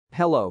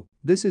Hello,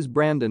 this is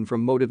Brandon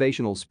from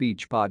Motivational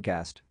Speech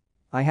Podcast.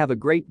 I have a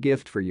great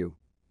gift for you.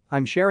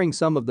 I'm sharing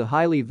some of the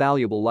highly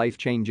valuable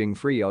life-changing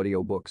free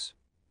audiobooks.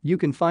 You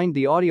can find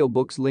the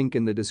audiobooks link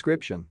in the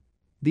description.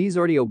 These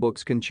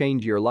audiobooks can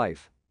change your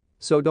life.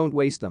 So don't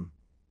waste them.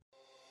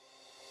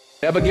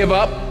 Never give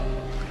up.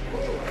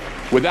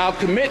 Without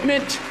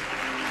commitment,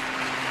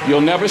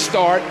 you'll never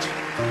start.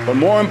 But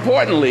more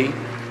importantly,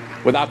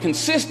 without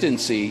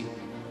consistency,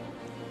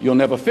 you'll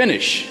never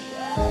finish.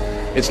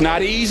 It's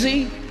not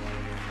easy.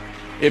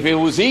 If it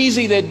was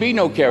easy, there'd be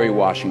no Kerry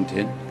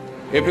Washington.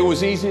 If it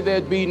was easy,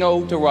 there'd be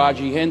no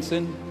Taraji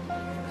Henson,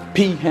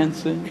 P.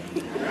 Henson.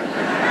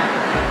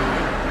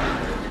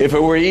 If it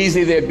were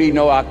easy, there'd be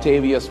no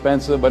Octavia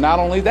Spencer. But not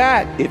only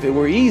that, if it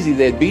were easy,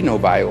 there'd be no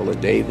Viola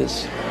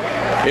Davis.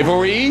 If it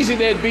were easy,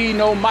 there'd be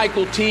no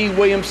Michael T.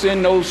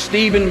 Williamson, no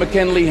Stephen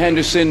McKinley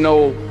Henderson,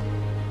 no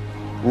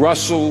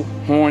Russell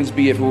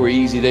Hornsby. If it were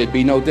easy, there'd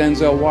be no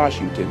Denzel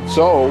Washington.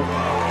 So,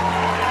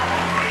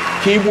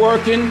 keep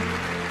working,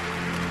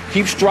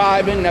 keep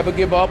striving, never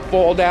give up,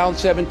 fall down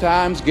 7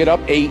 times, get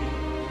up 8.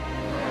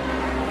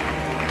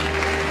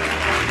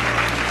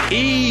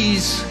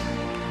 Ease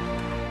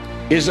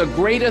is a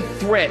greater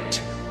threat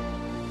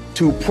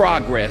to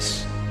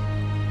progress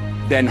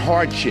than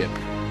hardship.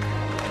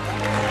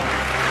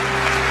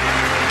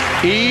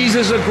 Ease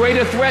is a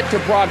greater threat to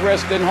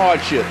progress than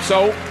hardship.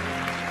 So,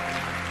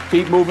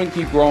 keep moving,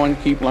 keep growing,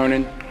 keep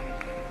learning.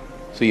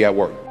 See you at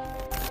work.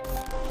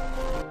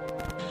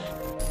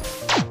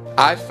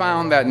 I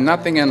found that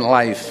nothing in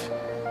life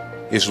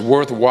is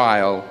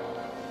worthwhile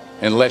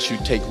unless you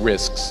take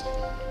risks.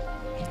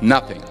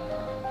 Nothing.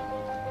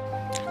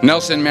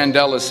 Nelson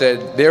Mandela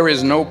said, "There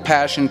is no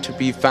passion to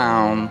be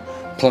found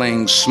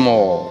playing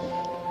small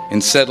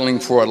and settling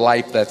for a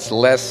life that's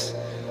less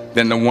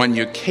than the one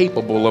you're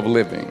capable of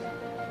living."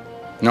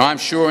 Now, I'm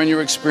sure in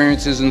your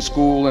experiences in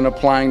school and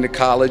applying to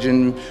college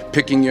and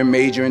picking your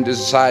major and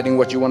deciding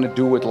what you want to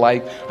do with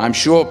life, I'm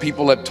sure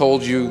people have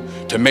told you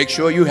to make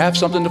sure you have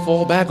something to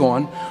fall back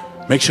on.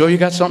 Make sure you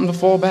got something to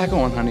fall back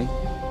on, honey.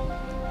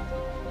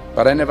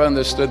 But I never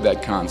understood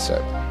that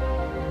concept,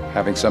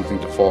 having something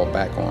to fall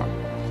back on.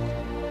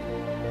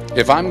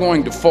 If I'm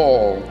going to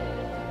fall,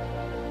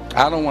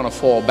 I don't want to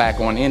fall back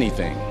on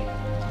anything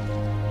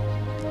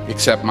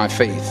except my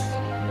faith.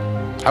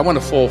 I want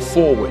to fall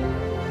forward.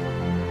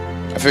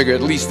 I figure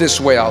at least this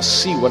way I'll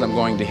see what I'm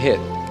going to hit.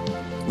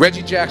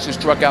 Reggie Jackson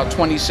struck out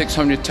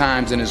 2,600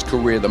 times in his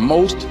career, the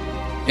most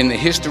in the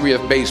history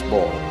of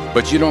baseball.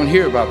 But you don't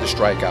hear about the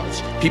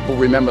strikeouts. People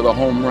remember the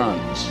home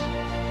runs.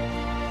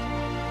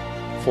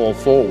 Fall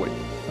forward.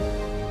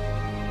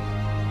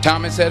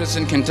 Thomas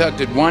Edison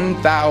conducted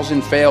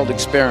 1,000 failed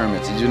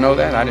experiments. Did you know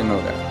that? I didn't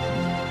know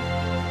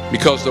that.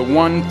 Because the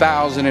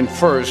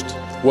 1,001st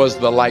was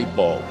the light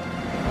bulb.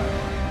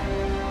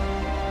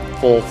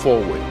 Fall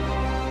forward.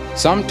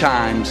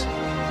 Sometimes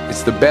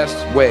it's the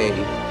best way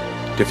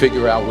to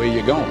figure out where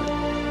you're going.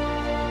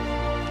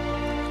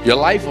 Your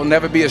life will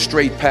never be a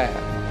straight path.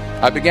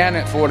 I began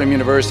at Fordham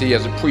University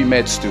as a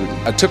pre-med student.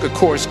 I took a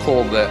course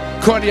called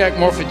cardiac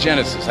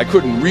morphogenesis. I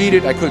couldn't read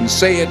it, I couldn't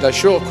say it, I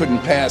sure couldn't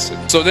pass it.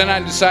 So then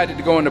I decided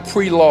to go into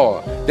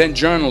pre-law, then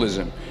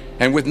journalism.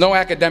 And with no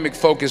academic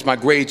focus, my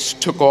grades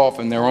took off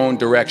in their own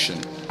direction.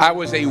 I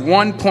was a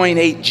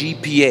 1.8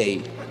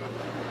 GPA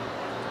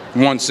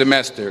one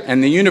semester,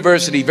 and the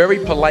university very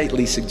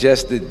politely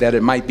suggested that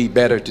it might be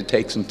better to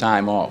take some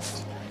time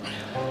off.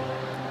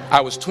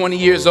 I was 20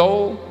 years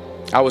old.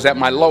 I was at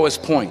my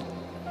lowest point.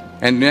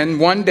 And then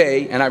one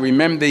day, and I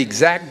remember the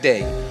exact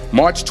day,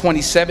 March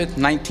 27th,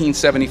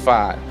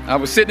 1975, I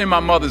was sitting in my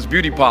mother's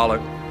beauty parlor,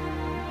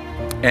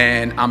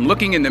 and I'm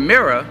looking in the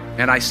mirror,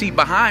 and I see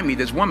behind me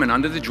this woman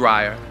under the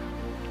dryer.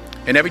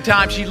 And every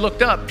time I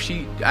looked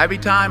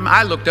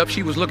up,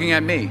 she was looking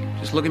at me,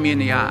 just looking me in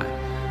the eye.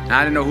 And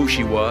I didn't know who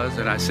she was,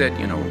 and I said,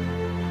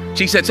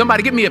 she said,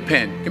 "Somebody give me a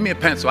pen, give me a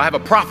pencil, I have a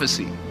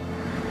prophecy."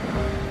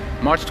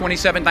 March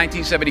 27,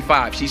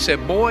 1975, she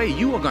said, "Boy,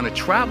 you are going to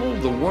travel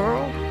the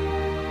world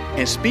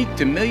and speak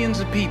to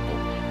millions of people."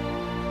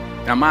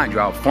 Now, mind you,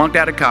 I was flunked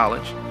out of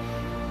college.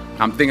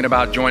 I'm thinking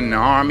about joining the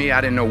army. I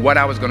didn't know what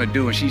I was going to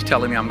do, and she's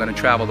telling me I'm going to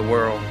travel the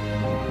world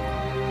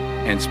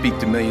and speak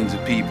to millions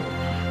of people.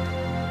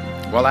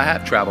 Well, I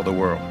have traveled the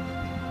world,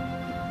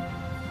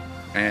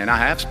 and I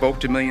have spoke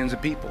to millions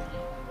of people.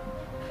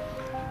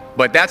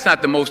 But that's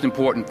not the most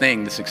important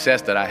thing, the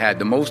success that I had.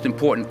 The most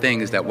important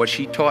thing is that what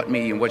she taught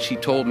me and what she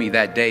told me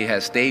that day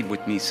has stayed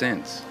with me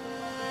since.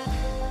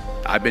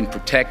 I've been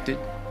protected.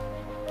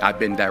 I've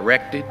been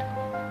directed.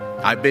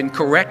 I've been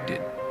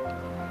corrected.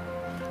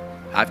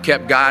 I've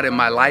kept God in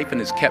my life and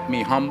it's kept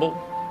me humble.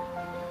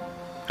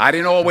 I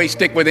didn't always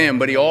stick with him,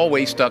 but he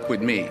always stuck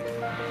with me.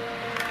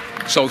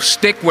 So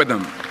stick with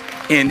him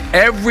in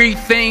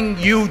everything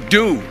you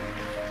do.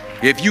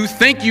 If you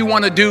think you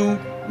want to do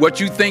what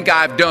you think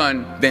I've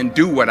done, then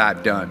do what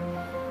I've done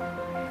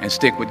and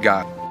stick with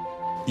God.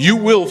 You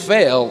will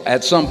fail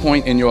at some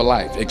point in your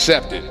life.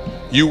 Accept it.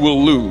 You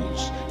will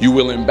lose. You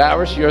will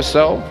embarrass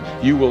yourself.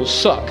 You will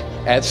suck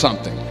at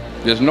something.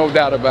 There's no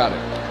doubt about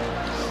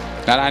it.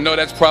 And I know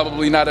that's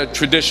probably not a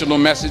traditional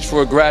message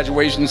for a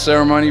graduation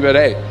ceremony, but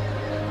hey,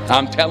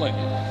 I'm telling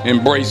you,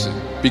 embrace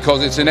it,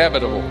 because it's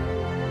inevitable.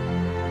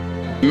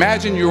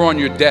 Imagine you're on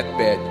your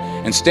deathbed,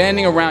 and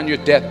standing around your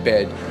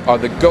deathbed are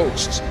the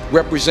ghosts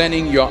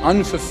representing your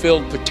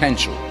unfulfilled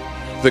potential.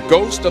 The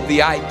ghost of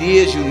the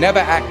ideas you never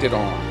acted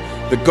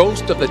on. The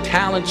ghost of the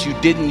talents you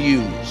didn't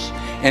use.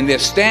 And they're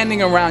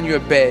standing around your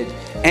bed,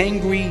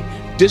 angry,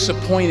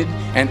 disappointed,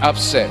 and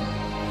upset.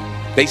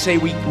 They say,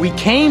 we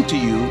came to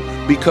you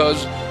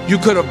because you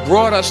could have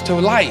brought us to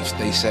life,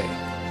 they say.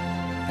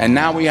 And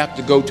now we have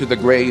to go to the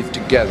grave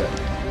together.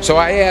 So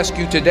I ask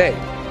you today,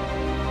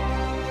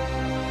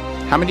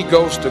 how many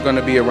ghosts are going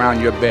to be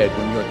around your bed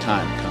when your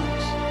time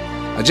comes?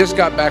 I just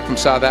got back from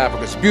South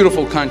Africa. It's a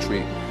beautiful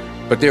country,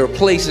 but there are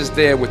places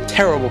there with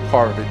terrible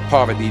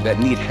poverty that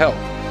need help.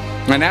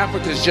 And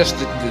Africa is just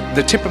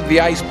the tip of the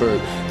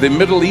iceberg. The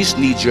Middle East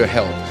needs your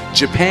help.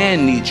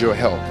 Japan needs your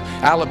help.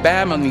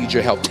 Alabama needs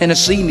your help.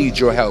 Tennessee needs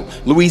your help.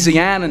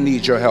 Louisiana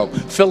needs your help.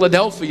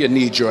 Philadelphia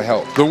needs your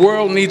help. The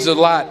world needs a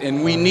lot,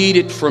 and we need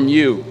it from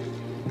you.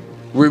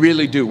 We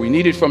really do. We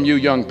need it from you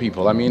young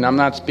people. I mean, I'm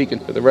not speaking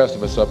for the rest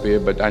of us up here,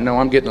 but I know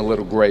I'm getting a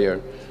little grayer.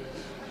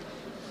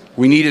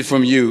 We need it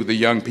from you, the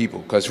young people,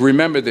 because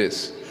remember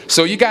this.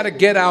 So you got to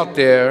get out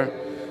there.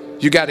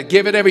 You got to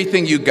give it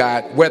everything you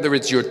got, whether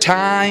it's your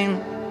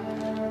time,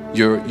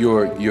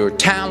 your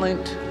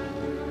talent,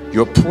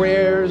 your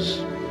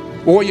prayers,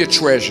 or your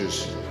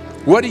treasures.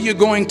 What are you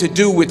going to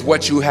do with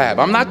what you have?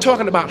 I'm not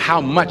talking about how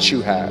much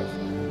you have.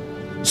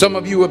 Some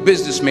of you are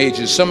business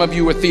majors. Some of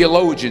you are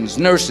theologians,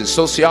 nurses,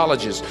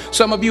 sociologists.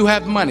 Some of you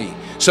have money.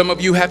 Some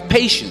of you have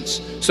patience.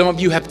 Some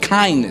of you have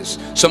kindness.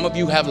 Some of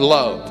you have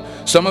love.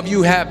 Some of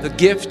you have the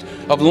gift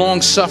of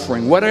long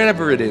suffering.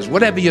 Whatever it is,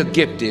 whatever your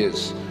gift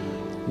is,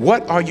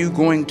 what are you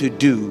going to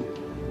do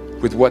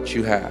with what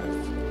you have?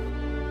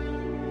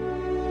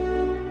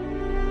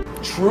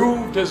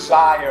 True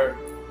desire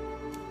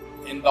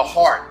in the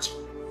heart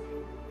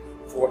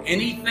for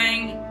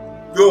anything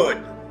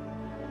good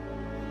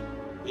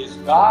is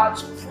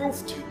God's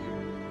proof to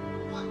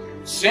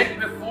you, sent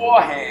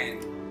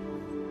beforehand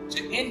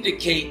to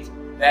indicate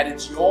that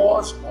it's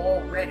yours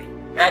already.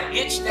 That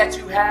itch that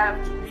you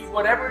have to be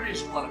whatever it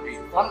is you want to be,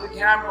 in front of the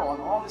camera,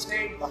 on the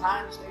stage,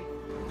 behind the stage,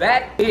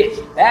 that itch,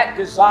 that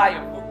desire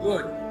for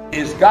good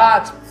is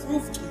God's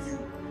proof to you,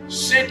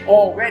 sent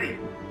already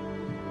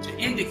to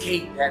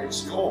indicate that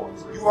it's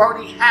yours. You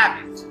already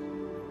have it.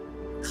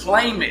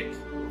 Claim it.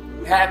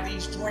 You have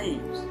these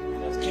dreams.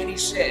 And as Kenny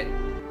said,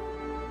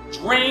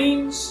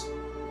 dreams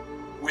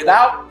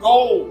without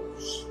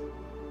goals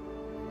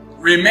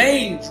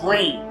remain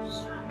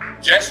dreams,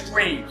 just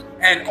dreams,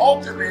 and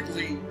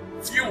ultimately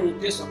fuel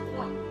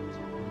disappointment.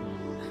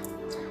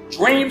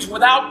 Dreams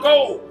without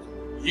goals,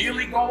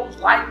 yearly goals,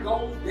 life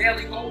goals,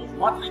 daily goals,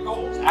 monthly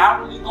goals,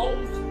 hourly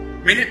goals,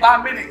 minute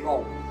by minute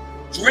goals.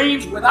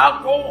 Dreams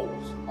without goals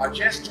are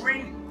just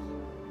dreams,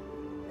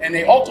 and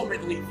they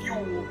ultimately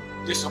fuel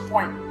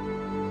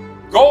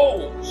disappointment.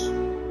 Goals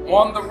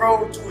on the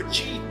road to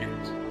achievement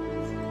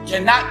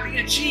cannot be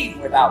achieved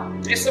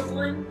without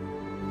discipline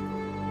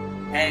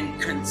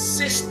and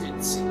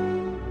consistency.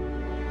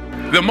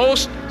 The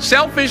most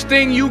selfish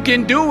thing you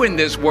can do in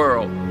this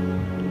world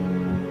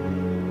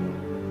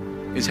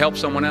is help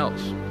someone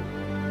else.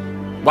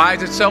 Why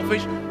is it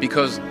selfish?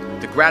 Because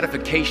the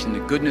gratification, the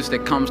goodness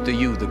that comes to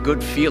you, the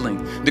good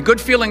feeling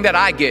that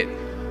I get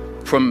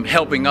from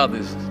helping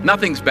others,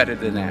 nothing's better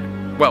than that.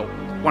 Well,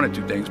 one or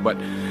two things, but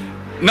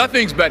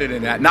nothing's better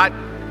than that. Not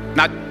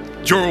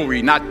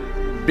jewelry, not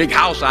big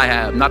house I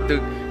have, not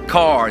the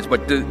cars,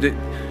 but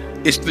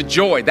it's the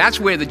joy. That's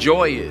where the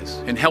joy is,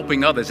 in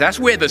helping others. That's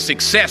where the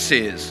success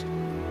is,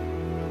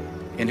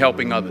 in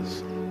helping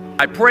others.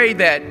 I pray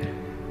that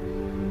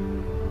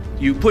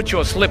you put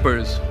your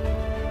slippers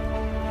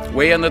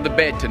way under the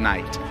bed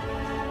tonight,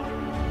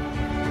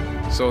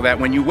 so that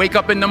when you wake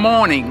up in the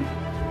morning,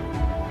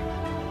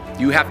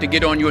 you have to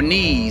get on your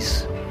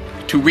knees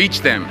to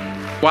reach them.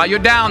 While you're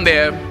down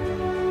there,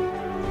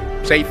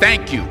 say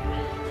thank you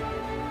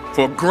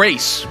for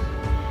grace.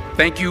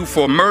 Thank you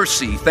for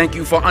mercy. Thank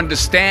you for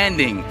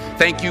understanding.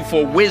 Thank you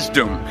for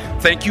wisdom.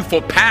 Thank you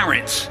for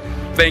parents.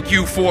 Thank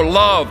you for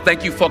love.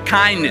 Thank you for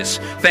kindness.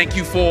 Thank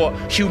you for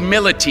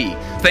humility.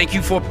 Thank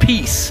you for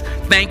peace.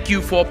 Thank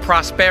you for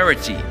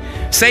prosperity.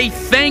 Say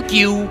thank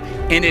you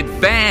in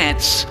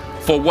advance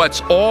for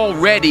what's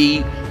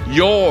already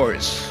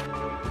yours.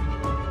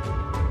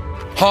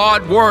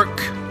 Hard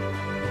work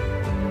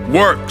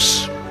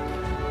works.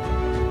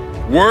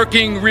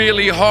 Working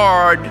really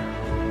hard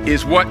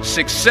is what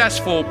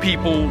successful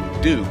people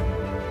do.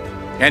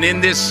 And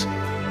in this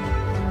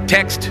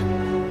text,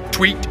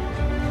 tweet,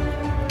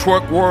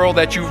 twerk world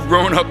that you've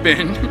grown up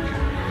in,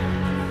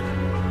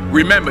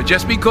 remember,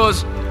 just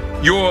because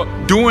you're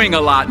doing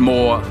a lot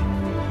more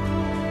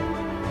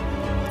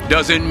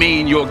doesn't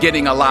mean you're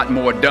getting a lot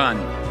more done.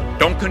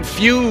 Don't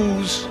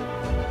confuse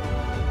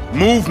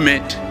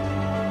movement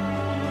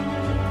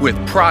with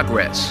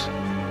progress.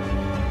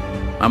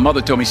 My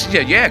mother told me, she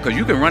said, yeah, because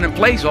you can run in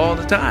place all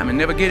the time and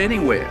never get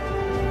anywhere.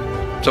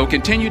 So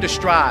continue to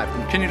strive,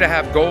 continue to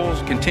have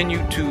goals, continue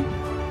to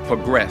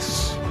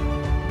progress.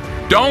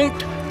 Don't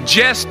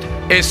just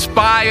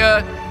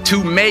aspire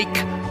to make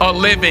a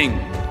living.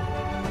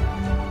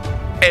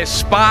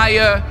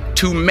 Aspire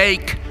to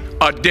make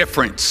a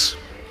difference.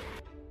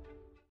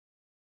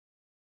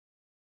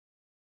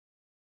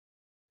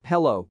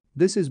 Hello,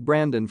 this is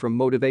Brandon from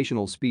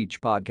Motivational Speech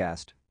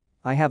Podcast.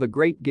 I have a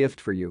great gift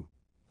for you.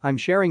 I'm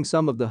sharing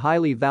some of the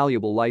highly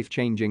valuable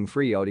life-changing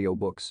free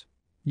audiobooks.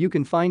 You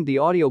can find the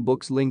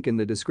audiobooks link in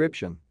the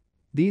description.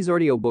 These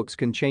audiobooks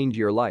can change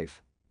your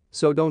life.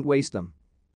 So don't waste them.